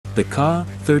The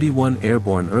Ka-31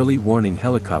 airborne early warning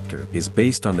helicopter is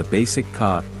based on the basic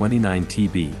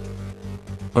Ka-29TB.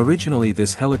 Originally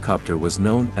this helicopter was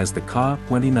known as the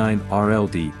Ka-29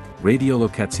 RLD,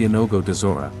 Radiolocazionogo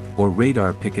Dozora, or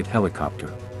radar picket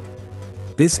helicopter.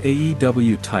 This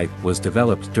AEW type was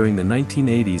developed during the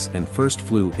 1980s and first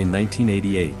flew in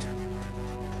 1988.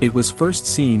 It was first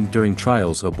seen during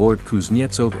trials aboard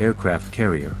Kuznetsov aircraft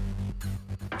carrier.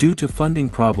 Due to funding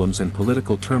problems and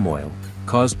political turmoil,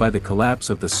 caused by the collapse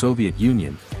of the Soviet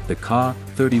Union, the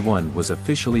Ka-31 was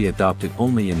officially adopted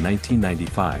only in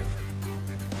 1995.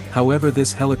 However,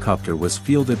 this helicopter was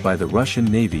fielded by the Russian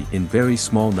Navy in very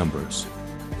small numbers.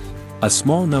 A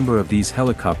small number of these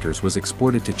helicopters was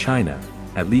exported to China,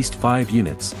 at least 5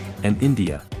 units, and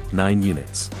India, 9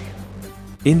 units.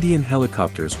 Indian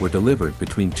helicopters were delivered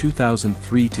between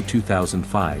 2003 to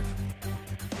 2005.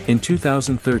 In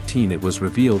 2013 it was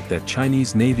revealed that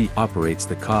Chinese Navy operates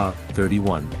the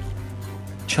Ka-31.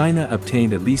 China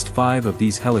obtained at least 5 of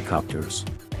these helicopters.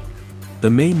 The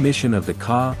main mission of the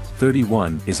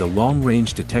Ka-31 is a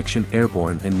long-range detection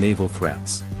airborne and naval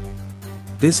threats.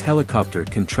 This helicopter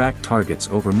can track targets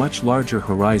over much larger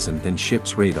horizon than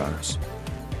ships' radars.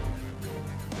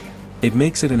 It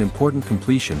makes it an important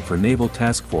completion for naval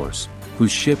task force,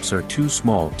 whose ships are too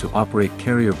small to operate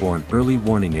carrier-borne early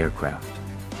warning aircraft.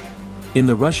 In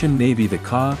the Russian Navy the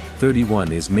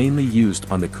Ka-31 is mainly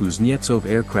used on the Kuznetsov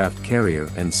aircraft carrier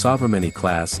and Sovremeny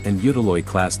class and Udaloy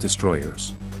class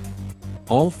destroyers.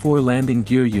 All 4 landing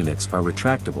gear units are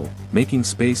retractable, making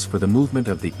space for the movement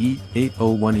of the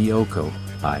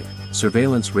E-801E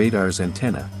surveillance radar's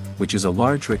antenna, which is a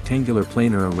large rectangular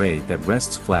planar array that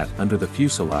rests flat under the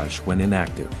fuselage when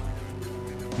inactive.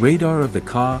 Radar of the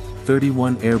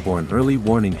Ka-31 airborne early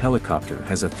warning helicopter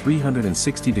has a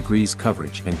 360 degrees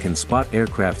coverage and can spot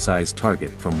aircraft-sized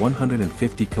target from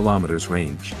 150 km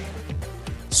range.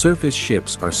 Surface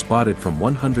ships are spotted from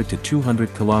 100 to 200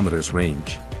 km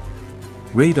range.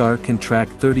 Radar can track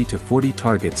 30 to 40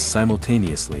 targets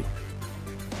simultaneously.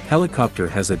 Helicopter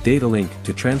has a data link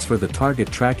to transfer the target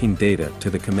tracking data to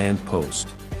the command post.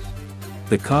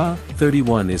 The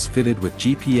Ka-31 is fitted with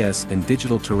GPS and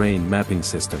digital terrain mapping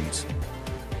systems.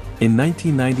 In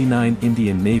 1999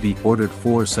 Indian Navy ordered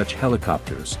 4 such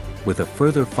helicopters, with a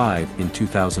further 5 in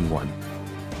 2001.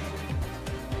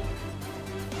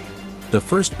 The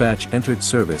first batch entered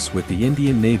service with the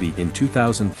Indian Navy in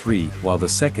 2003 while the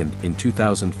second in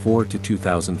 2004 to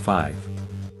 2005.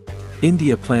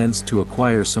 India plans to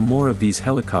acquire some more of these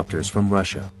helicopters from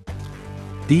Russia.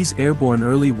 These airborne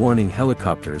early warning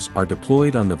helicopters are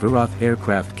deployed on the Virat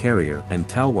aircraft carrier and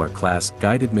Talwar class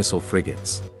guided missile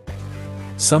frigates.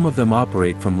 Some of them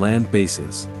operate from land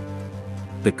bases.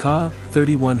 The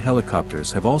Ka-31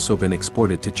 helicopters have also been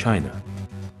exported to China.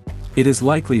 It is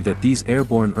likely that these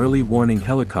airborne early warning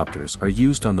helicopters are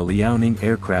used on the Liaoning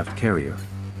aircraft carrier.